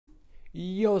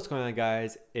Yo, what's going on,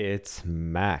 guys? It's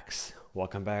Max.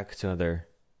 Welcome back to another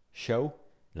show,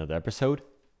 another episode,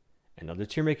 another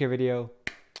tier maker video.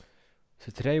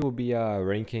 So today we'll be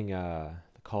ranking the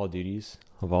Call of Duties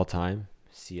of all time,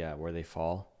 see where they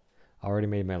fall. I already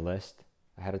made my list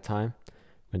ahead of time. I'm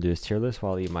gonna do this tier list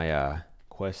while I eat my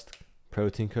Quest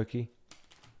protein cookie.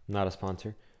 Not a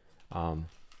sponsor. Um,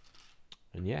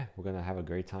 and yeah, we're gonna have a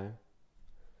great time.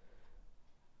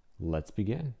 Let's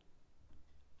begin.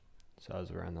 So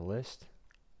as we're on the list.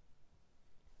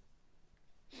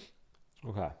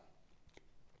 Okay.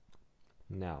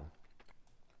 Now,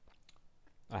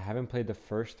 I haven't played the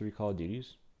first three Call of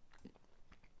Duties.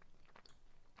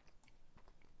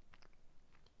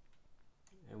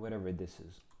 And whatever this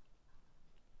is.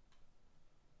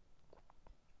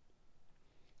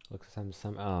 Looks like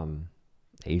some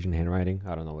Asian handwriting.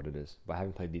 I don't know what it is. But I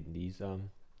haven't played these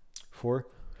four.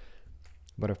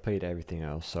 But I've played everything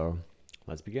else. So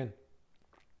let's begin.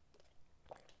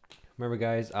 Remember,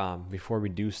 guys, before we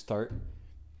do start,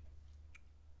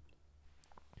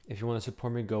 if you want to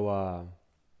support me, go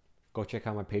check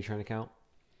out my Patreon account.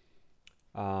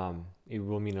 It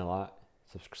will mean a lot.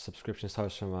 Subscription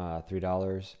starts from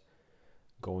 $3,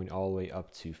 going all the way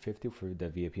up to $50 for the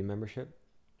VIP membership.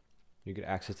 You get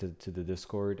access to the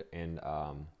Discord and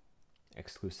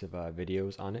exclusive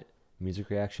videos on it, music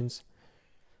reactions.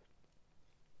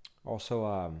 Also,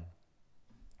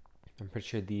 I'm pretty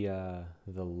sure the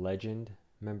Legend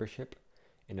membership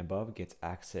and above gets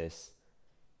access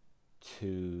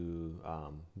to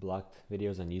blocked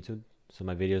videos on YouTube. So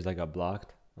my videos that got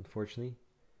blocked, unfortunately,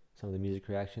 some of the music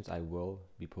reactions, I will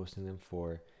be posting them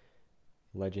for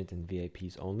Legend and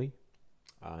VIPs only.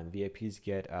 And VIPs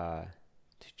get to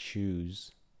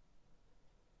choose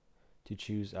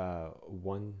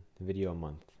one video a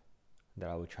month that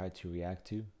I would try to react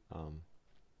to.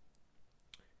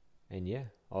 And yeah,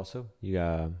 also you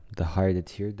the higher the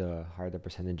tier, the higher the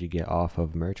percentage you get off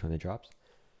of merch when it drops.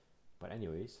 But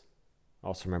anyways,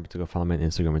 also remember to go follow me on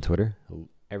Instagram and Twitter.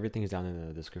 Everything is down in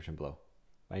the description below.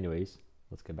 But anyways,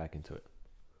 let's get back into it.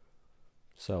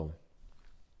 So,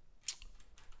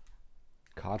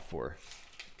 COD 4,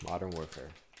 Modern Warfare.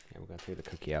 Yeah, we're gonna take the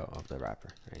cookie out of the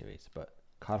wrapper. Anyways, but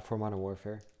COD 4 Modern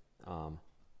Warfare.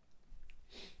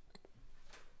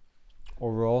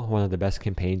 Overall, one of the best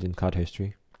campaigns in COD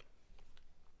history.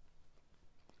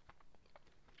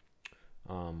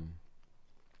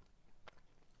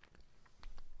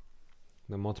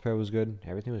 The multiplayer was good.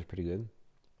 Everything was pretty good.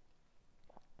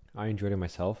 I enjoyed it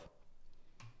myself.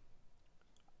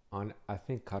 I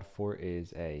think COD 4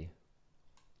 is a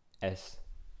S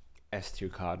tier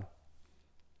COD.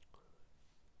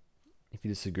 If you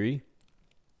disagree,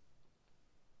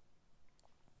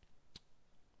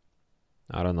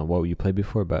 I don't know what you played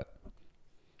before, but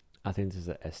I think this is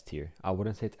a S tier. I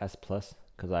wouldn't say it's S plus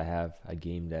because I have a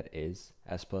game that is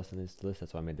S plus in this list.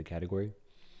 That's why I made the category.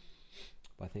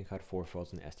 But I think COD 4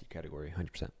 falls in the S tier category,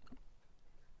 100%.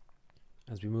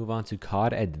 As we move on to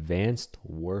COD Advanced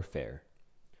Warfare.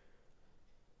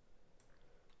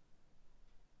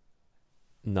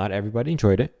 Not everybody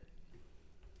enjoyed it.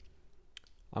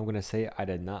 I'm going to say I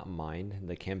did not mind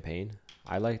the campaign.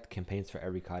 I liked campaigns for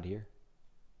every COD here.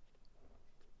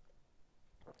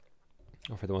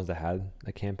 Or for the ones that had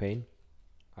a campaign.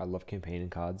 I love campaign in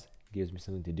CODs. It gives me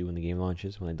something to do when the game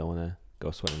launches when I don't want to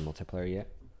go sweat in multiplayer yet.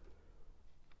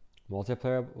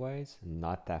 Multiplayer wise,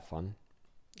 not that fun.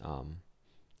 I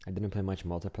didn't play much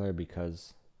multiplayer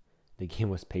because the game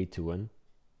was paid to win,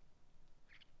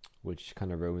 which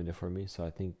kind of ruined it for me. So I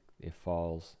think it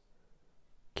falls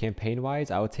campaign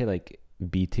wise, I would say like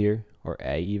B tier or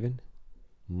A even.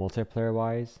 Multiplayer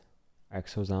wise,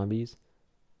 Exo Zombies.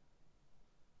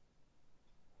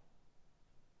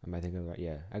 Am I thinking of the right?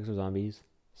 Yeah, Exo Zombies,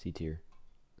 C tier.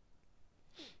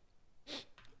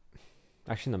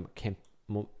 Actually,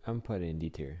 I'm putting it in D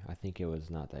tier. I think it was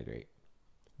not that great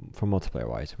for multiplayer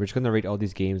wise. We're just gonna rate all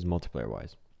these games multiplayer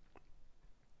wise.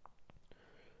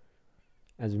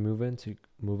 As we move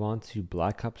on to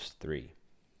Black Ops 3.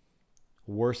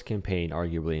 Worst campaign,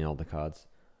 arguably, in all the CODs.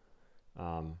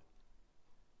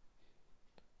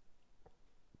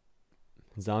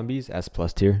 Zombies, S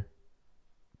plus tier.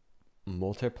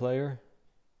 Multiplayer,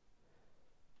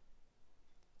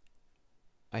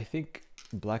 I think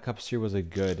Black Ops 3 was a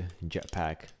good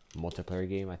jetpack multiplayer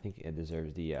game. I think it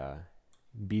deserves the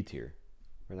B tier.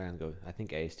 We're not gonna go. I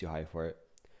think A is too high for it.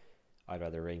 I'd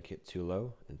rather rank it too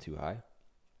low than too high.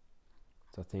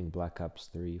 So I think Black Ops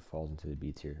 3 falls into the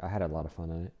B tier. I had a lot of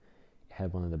fun on it. It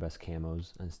had one of the best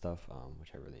camos and stuff, which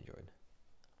I really enjoyed.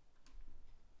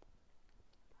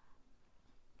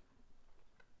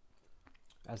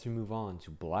 As we move on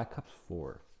to Black Ops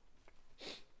 4.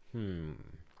 Hmm.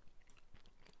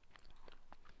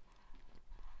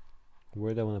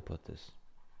 Where do I want to put this?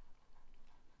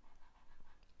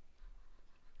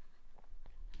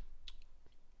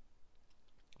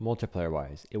 Multiplayer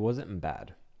wise, it wasn't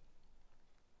bad.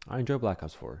 I enjoy Black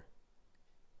Ops 4.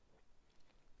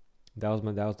 That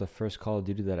was the first Call of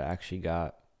Duty that I actually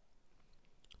got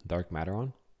Dark Matter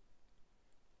on,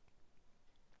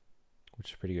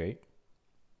 which is pretty great.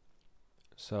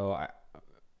 So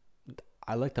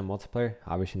I like the multiplayer.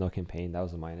 Obviously, no campaign. That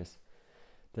was a minus.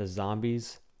 The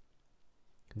zombies,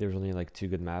 there was only like 2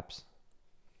 good maps.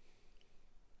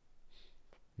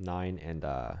 9 and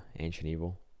Ancient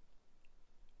Evil.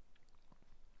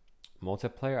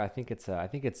 Multiplayer,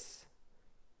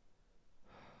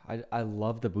 I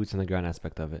love the boots on the ground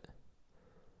aspect of it.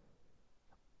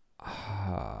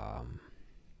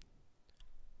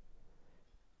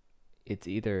 It's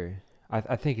either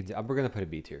I think it's we're gonna put a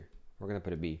B tier. We're gonna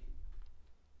put a B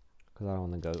because I don't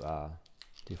want to go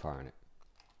too far on it,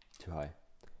 too high.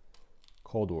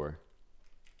 Cold War.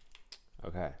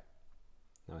 Okay.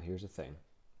 Now here's the thing.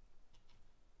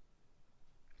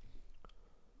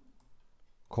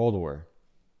 Cold War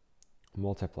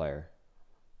multiplayer.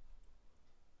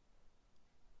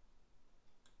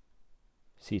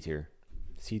 C tier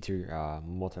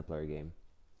multiplayer game.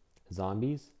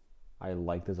 Zombies, I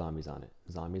like the zombies on it.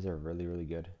 Zombies are really, really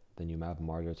good. The new map,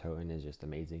 Martyr Totem, is just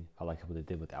amazing. I like what they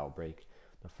did with Outbreak,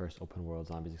 the first open world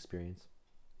zombies experience.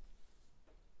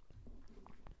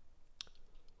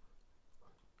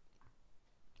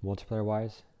 Multiplayer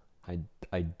wise,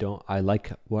 what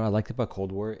I liked about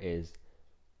Cold War is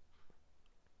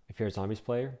if you're a zombies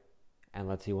player and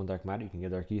let's say you want Dark Matter, you can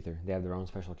get Dark Ether. They have their own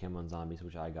special camo on zombies,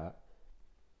 which I got.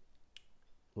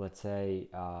 Let's say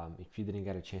if you didn't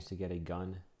get a chance to get a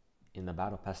gun in the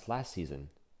Battle Pass last season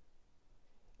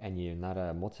and you're not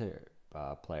a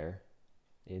multiplayer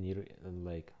and you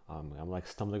like I'm like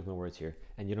stumbling with my words here,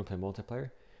 and you don't play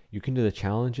multiplayer, you can do the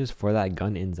challenges for that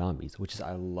gun in zombies, which is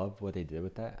I love what they did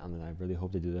with that, and I really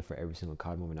hope they do that for every single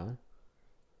COD moving on.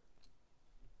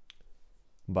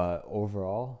 But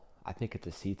overall, I think it's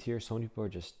a C tier. So many people are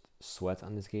just sweats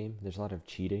on this game. There's a lot of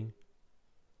cheating,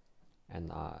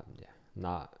 and yeah,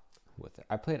 not with it.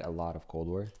 I played a lot of Cold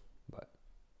War, but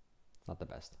it's not the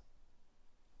best.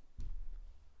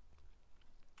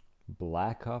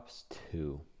 Black Ops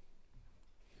 2.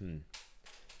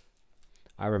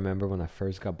 I remember when I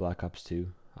first got Black Ops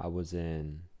 2, I was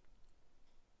in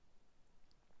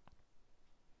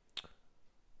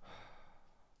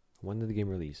when did the game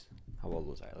release? How old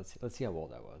was I? Let's see how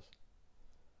old I was.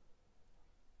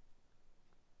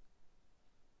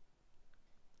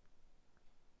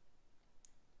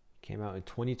 Came out in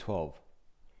 2012.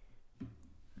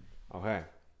 Okay.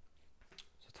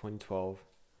 So 2012.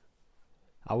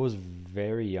 I was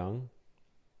very young.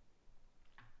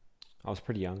 I was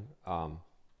pretty young.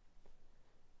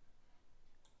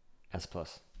 S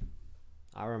plus.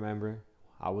 I remember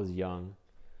I was young,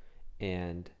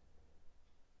 and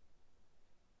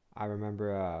I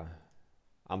remember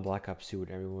on Black Ops 2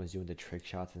 when everyone was doing the trick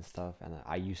shots and stuff, and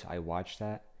I watched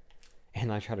that,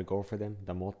 and I tried to go for them.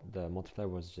 The multiplayer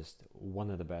was just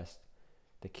one of the best.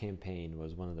 The campaign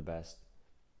was one of the best.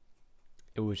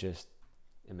 It was just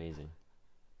amazing.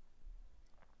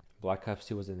 Black Ops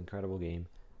 2 was an incredible game,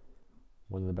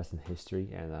 one of the best in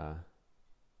history, and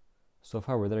so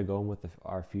far where they're going with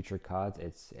our future CODs,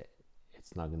 it's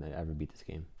not gonna ever beat this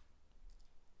game.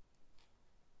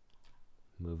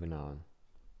 Moving on.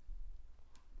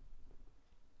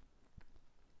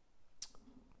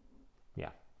 Yeah.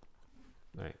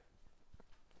 All right.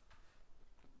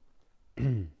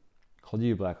 Call of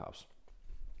Duty Black Ops.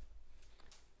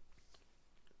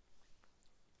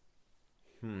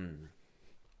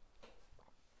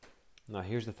 Now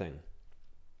here's the thing.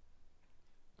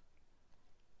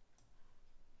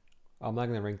 I'm not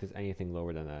gonna rank this anything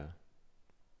lower than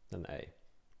A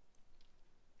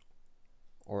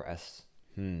or S.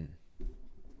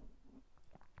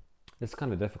 It's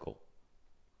kind of difficult.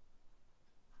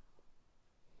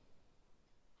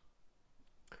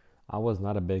 I was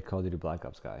not a big Call of Duty Black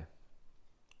Ops guy.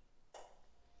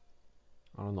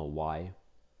 I don't know why,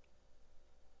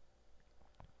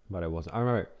 but I wasn't. I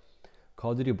remember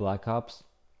Call of Duty Black Ops.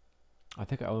 I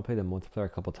think I only played the multiplayer a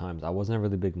couple times. I wasn't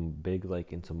really big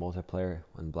like into multiplayer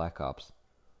on Black Ops.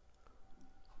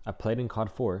 I played in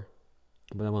COD 4,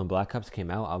 but then when Black Ops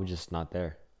came out, I was just not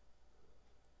there.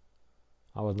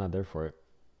 I was not there for it.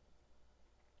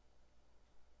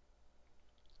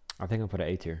 I think I put an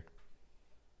A tier.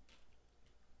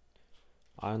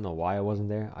 I don't know why I wasn't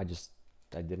there. I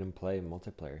didn't play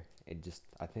multiplayer.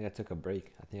 I think I took a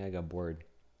break. I think I got bored.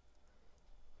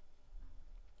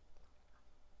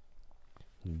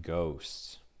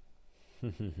 Ghosts.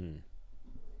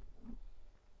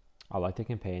 I like the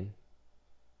campaign.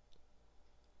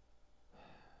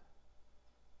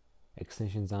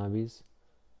 Extinction Zombies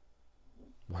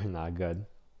were not good.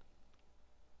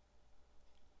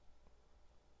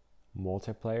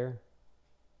 Multiplayer,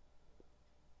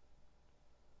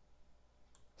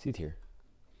 C tier.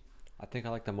 I think I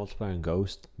like the multiplayer in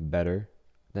Ghost better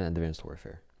than Advanced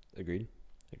Warfare. Agreed?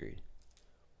 Agreed.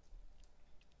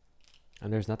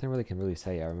 And there's nothing really can really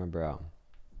say. I remember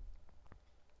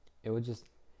it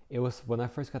was when I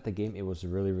first got the game, it was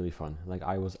really fun. Like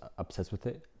I was obsessed with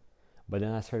it. But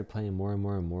then I started playing more and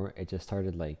more and more. It just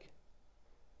started like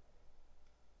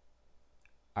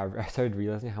I started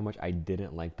realizing how much I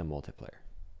didn't like the multiplayer.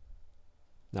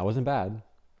 Now it wasn't bad,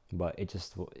 but it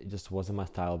just wasn't my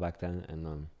style back then,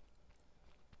 and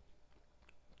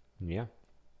yeah.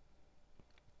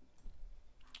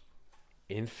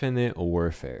 Infinite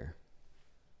Warfare.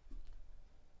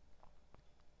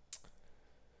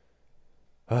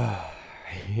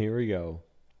 Here we go.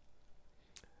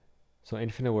 So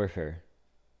Infinite Warfare,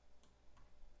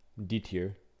 D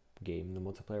tier game. The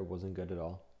multiplayer wasn't good at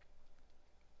all.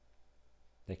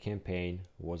 The campaign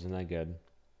wasn't that good.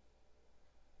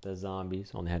 The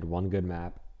zombies only had one good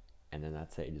map, and then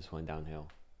that's it. It just went downhill.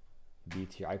 B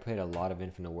tier. I played a lot of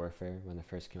Infinite Warfare when it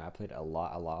first came out. I played a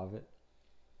lot of it.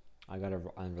 I got it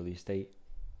on release date.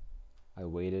 I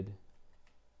waited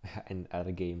and at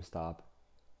a GameStop,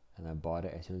 and I bought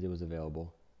it as soon as it was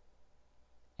available,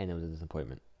 and it was a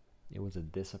disappointment. It was a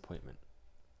disappointment.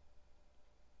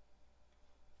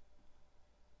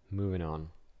 Moving on.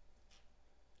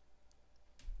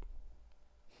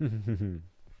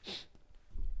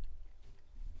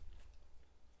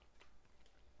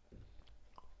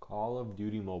 Call of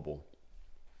Duty Mobile.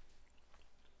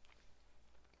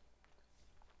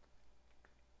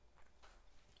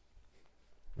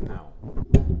 Now,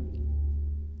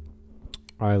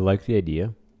 I like the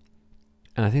idea,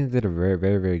 and I think they did a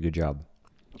very good job.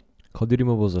 Call of Duty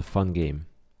Mobile is a fun game.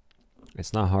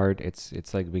 It's not hard.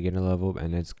 It's like beginner level,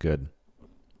 and it's good.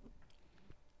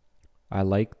 I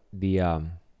like the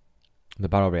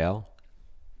Battle Royale.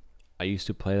 I used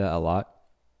to play that a lot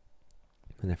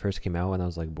when it first came out when I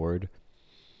was like bored.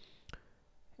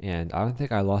 And I don't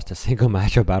think I lost a single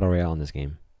match of Battle Royale in this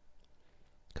game.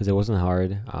 Because it wasn't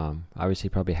hard. Obviously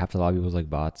probably half the lobby was like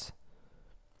bots.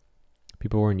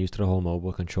 People weren't used to the whole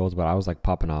mobile controls, but I was like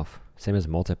popping off. Same as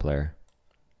multiplayer.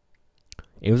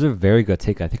 It was a very good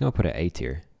take. I think I'll put it A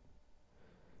tier.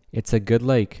 It's a good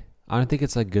like, I don't think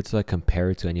it's like good to like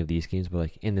compare it to any of these games, but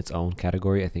like in its own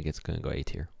category, I think it's gonna go A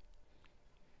tier.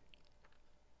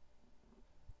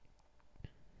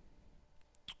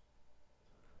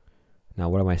 Now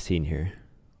what am I seeing here?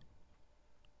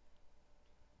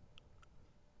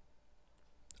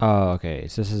 Oh, okay.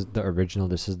 So this is the original.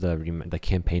 This is the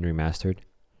campaign remastered.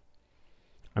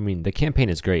 I mean, the campaign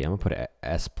is great. I'm gonna put it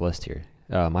S+ here.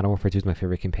 Modern Warfare 2 is my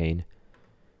favorite campaign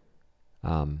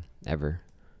ever.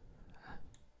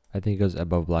 I think it goes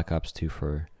above Black Ops 2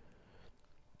 for.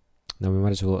 No, we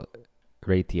might as well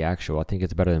rate the actual. I think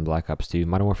it's better than Black Ops 2.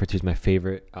 Modern Warfare 2 is my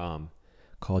favorite Call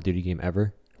of Duty game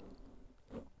ever.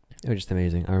 It was just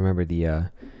amazing. I remember the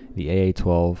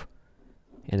AA-12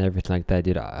 and everything like that,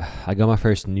 dude. I got my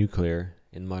first nuclear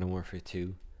in Modern Warfare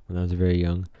 2 when I was very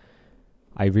young.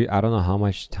 I don't know how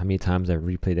many times I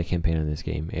replayed the campaign in this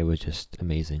game. It was just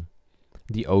amazing.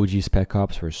 The OG Spec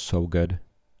Ops were so good.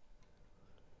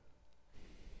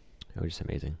 It was just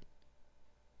amazing.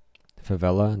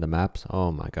 Favela, the maps,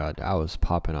 oh my god, I was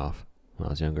popping off when I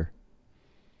was younger.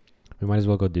 We might as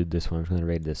well go do this one. I'm just gonna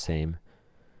rate it the same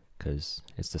because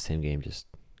it's the same game, just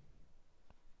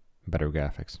better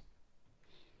graphics.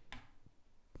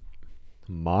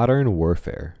 Modern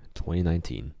Warfare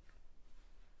 2019.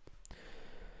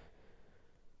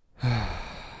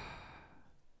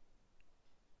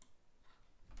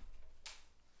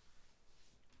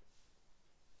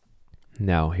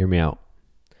 Now, hear me out.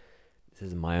 This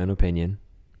is my own opinion.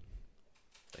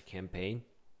 The campaign.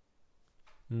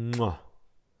 Mwah.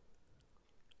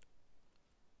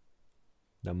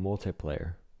 The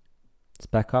multiplayer.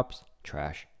 Spec Ops,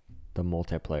 trash. The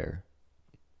multiplayer.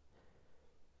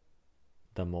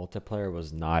 The multiplayer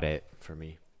was not it for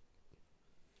me.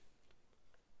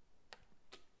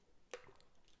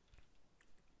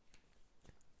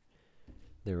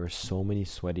 There were so many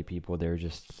sweaty people. They were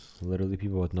just literally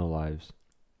people with no lives.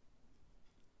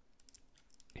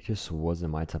 It just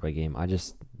wasn't my type of game.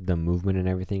 The movement and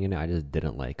everything in it, I just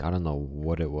didn't like. I don't know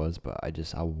what it was, but I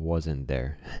wasn't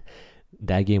there.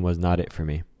 That game was not it for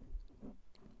me.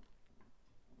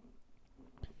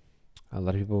 A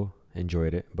lot of people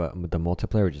enjoyed it, but the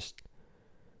multiplayer just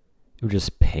It was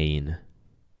just pain.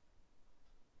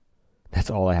 That's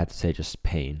all I had to say, just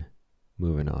pain.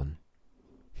 Moving on.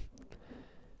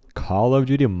 Call of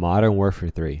Duty Modern Warfare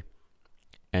 3.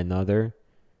 Another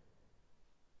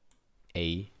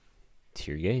A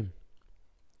tier game.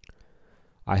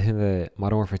 I think that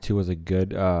Modern Warfare 2 was a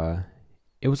good,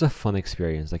 it was a fun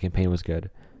experience. The campaign was good.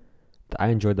 I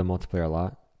enjoyed the multiplayer a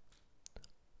lot.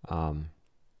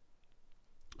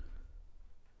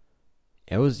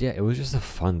 It was just a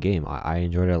fun game. I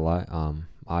enjoyed it a lot.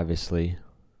 Obviously,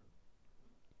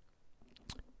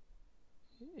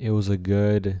 it was a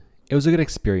good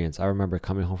experience. I remember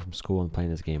coming home from school and playing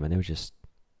this game, and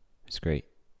it's great.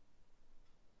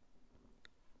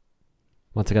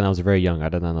 Once again, I was very young. I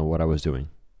did not know what I was doing.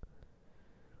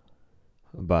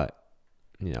 But,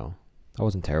 I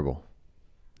wasn't terrible.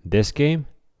 This game,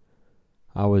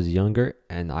 I was younger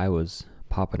and I was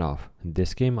popping off.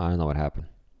 This game, I don't know what happened.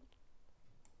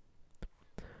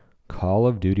 Call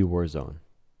of Duty Warzone.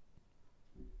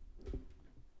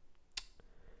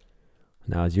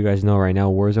 Now, as you guys know right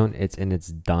now, Warzone, it's in its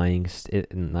dying,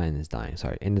 in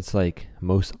its like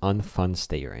most unfun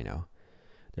state right now.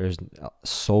 There's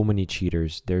so many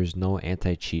cheaters. There's no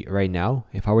anti-cheat right now.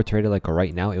 If I were to rate it like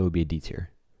right now, it would be a D tier.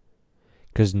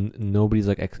 Because nobody's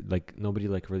nobody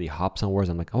really hops on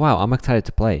Warzone. I'm like, oh wow, I'm excited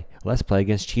to play. Let's play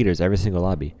against cheaters every single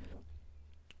lobby.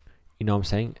 You know what I'm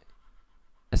saying?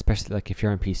 Especially like if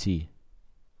you're on PC.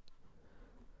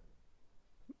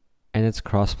 And it's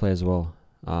crossplay as well.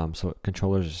 So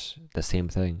controllers, the same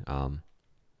thing.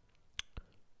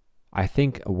 I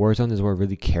think Warzone is what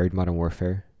really carried Modern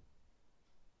Warfare.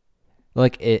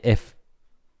 Like if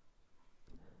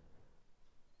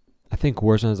I think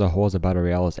Warzone as a whole is a battle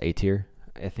royale is A tier.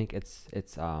 I think it's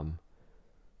like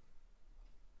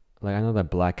I know that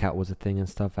Blackout was a thing and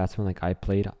stuff. That's when like I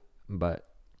played, but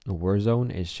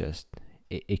Warzone is just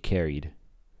it carried.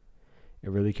 It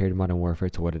really carried Modern Warfare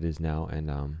to what it is now,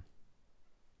 and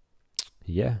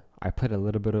yeah, I played a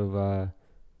little bit of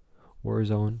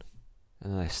Warzone,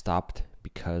 and then I stopped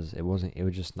because it was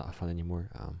just not fun anymore.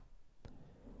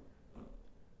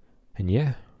 And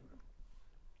yeah,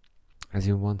 as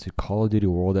you want to Call of Duty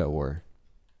World at War.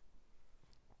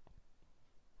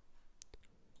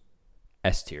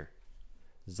 S tier.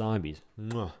 Zombies.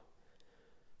 Mwah.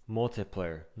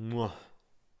 Multiplayer. Mwah.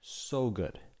 So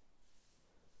good.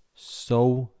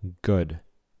 So good.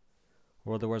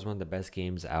 World at War is one of the best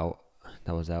games that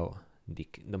was out. The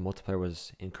multiplayer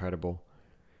was incredible.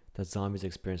 The zombies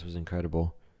experience was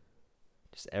incredible.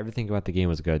 Just everything about the game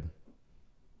was good.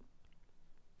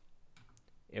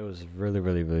 It was really,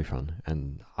 really, really fun,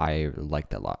 and I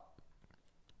liked it a lot.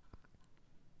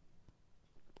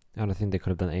 I don't think they could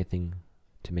have done anything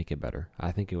to make it better.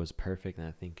 I think it was perfect, and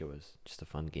I think it was just a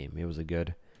fun game. It was a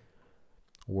good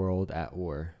World at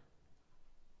War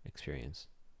experience.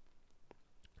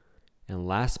 And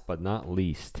last but not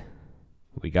least,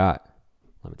 we got,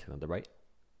 let me take it on the right.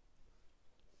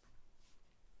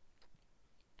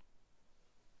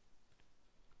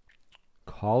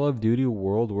 Call of Duty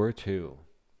World War II.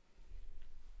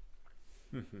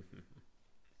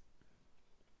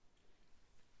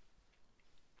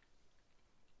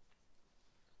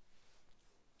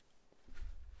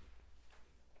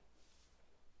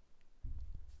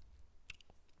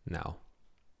 Now,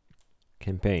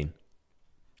 campaign.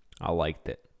 I liked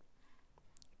it.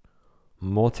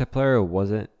 Multiplayer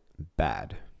wasn't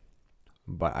bad,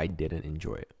 but I didn't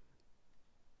enjoy it.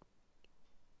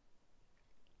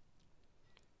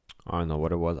 I don't know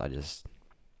what it was.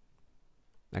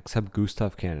 Except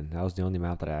Gustav Cannon. That was the only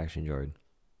map that I actually enjoyed.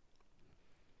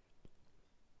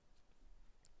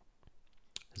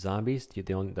 Zombies,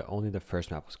 only the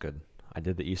first map was good. I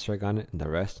did the Easter egg on it, and the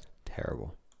rest,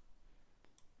 terrible.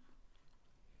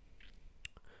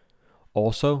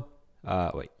 Also,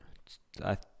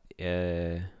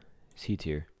 C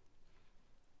tier.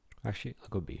 Actually, I'll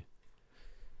go B.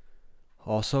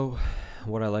 Also,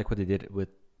 what I like what they did with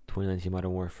 2019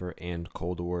 Modern Warfare and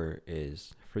Cold War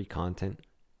is free content.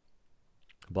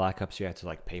 Black Ops, you had to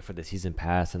like pay for the season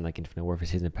pass, and like Infinite Warfare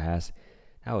season pass.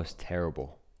 That was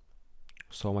terrible.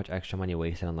 So much extra money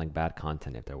wasted on like bad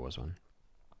content if there was one.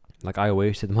 Like I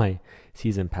wasted my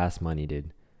season pass money,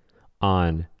 dude,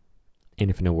 on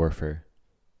Infinite Warfare.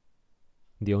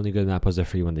 The only good map was the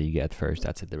free one that you get at first.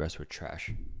 That's it. The rest were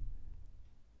trash.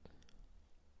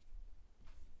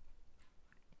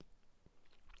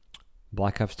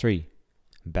 Black Ops 3,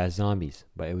 best zombies,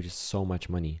 but it was just so much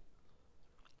money.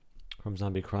 From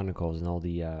Zombie Chronicles and all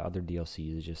the other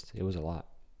DLCs, it was a lot.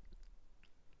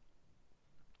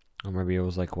 I remember it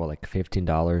was like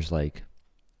 $15 like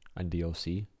a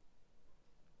DLC.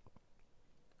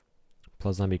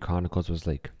 Plus Zombie Chronicles was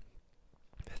like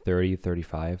 30,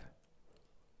 35.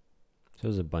 So it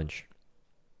was a bunch.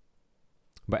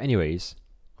 But anyways,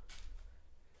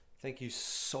 thank you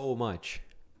so much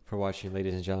for watching,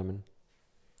 ladies and gentlemen.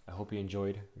 I hope you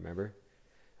enjoyed. Remember,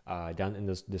 down in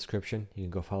the description, you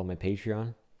can go follow my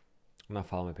Patreon. I'm not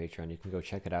following my Patreon. You can go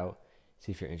check it out.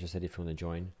 See if you're interested, if you want to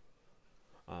join.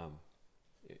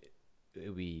 It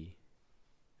would be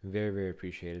very, very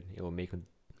appreciated. It will make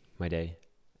my day.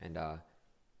 And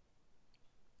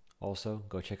also,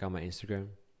 go check out my Instagram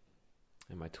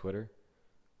and my Twitter.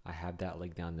 I have that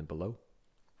link down below.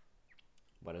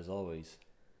 But as always,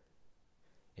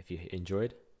 if you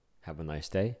enjoyed, have a nice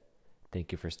day.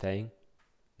 Thank you for staying.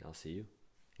 And I'll see you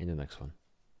in the next one.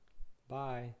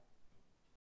 Bye.